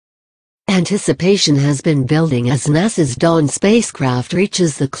Anticipation has been building as NASA's Dawn spacecraft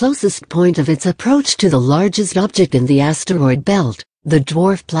reaches the closest point of its approach to the largest object in the asteroid belt, the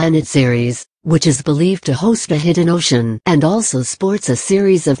dwarf planet Ceres, which is believed to host a hidden ocean and also sports a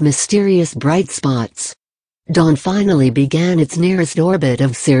series of mysterious bright spots. Dawn finally began its nearest orbit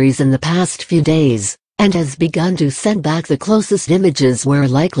of Ceres in the past few days, and has begun to send back the closest images we're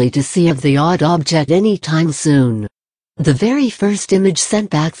likely to see of the odd object anytime soon. The very first image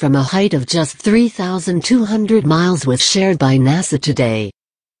sent back from a height of just 3,200 miles was shared by NASA today.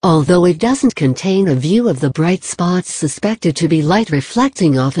 Although it doesn't contain a view of the bright spots suspected to be light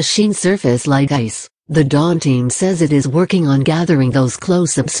reflecting off a sheen surface like ice, the Dawn team says it is working on gathering those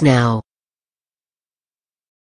close-ups now.